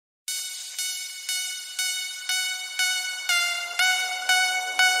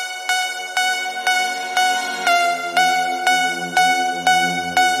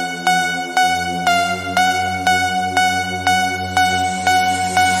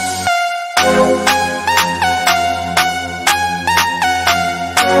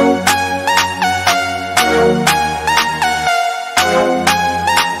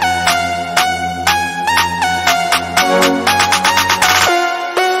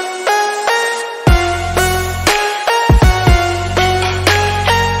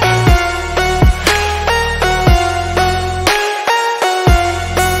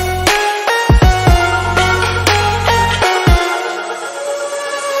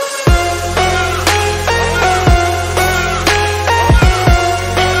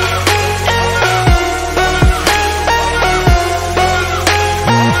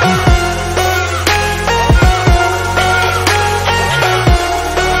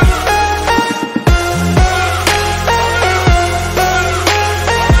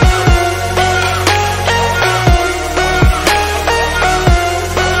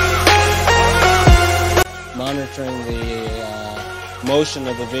motion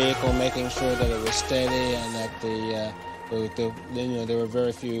of the vehicle, making sure that it was steady and that there were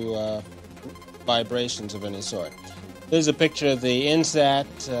very few vibrations of any sort. Here's a picture of the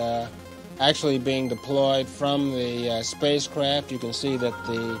INSAT actually being deployed from the spacecraft. You can see that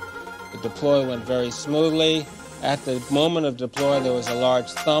the deploy went very smoothly. At the moment of deploy, there was a large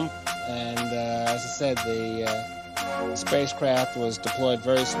thump, and as I said, the spacecraft was deployed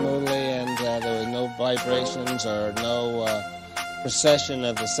very smoothly, and there were no vibrations or no precession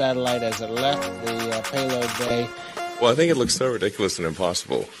of the satellite as it left the payload bay. Well, I think it looks so ridiculous and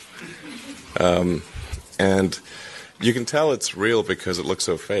impossible. And you can tell it's real because it looks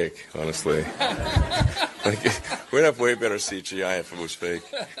so fake, honestly. Like, we'd have way better CGI if it was fake.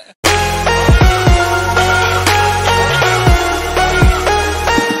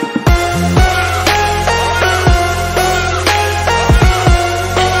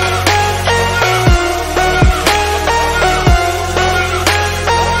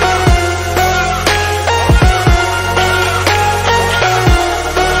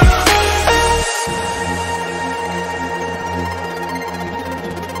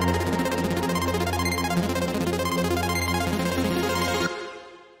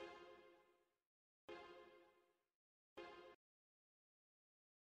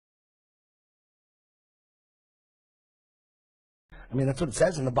 I mean, that's what it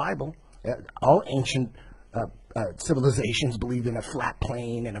says in the Bible. All ancient civilizations believed in a flat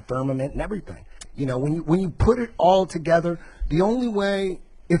plane and a firmament and everything. You know, when you put it all together, the only way,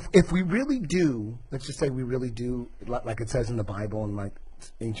 if we really do, let's just say we really do, like it says in the Bible and like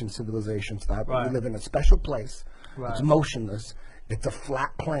ancient civilizations, that we live in a special place. Right. It's motionless. It's a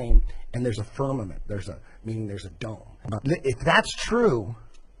flat plane, and there's a firmament. Meaning there's a dome. If that's true,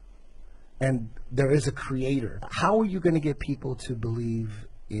 and there is a creator, how are you going to get people to believe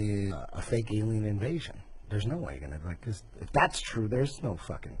in a fake alien invasion? There's no way you're going to, like, cause if that's true, there's no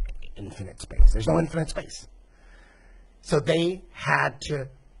fucking infinite space. There's no infinite space. So they had to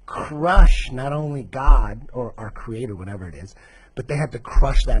crush not only God or our creator, whatever it is, but they had to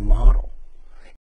crush that model.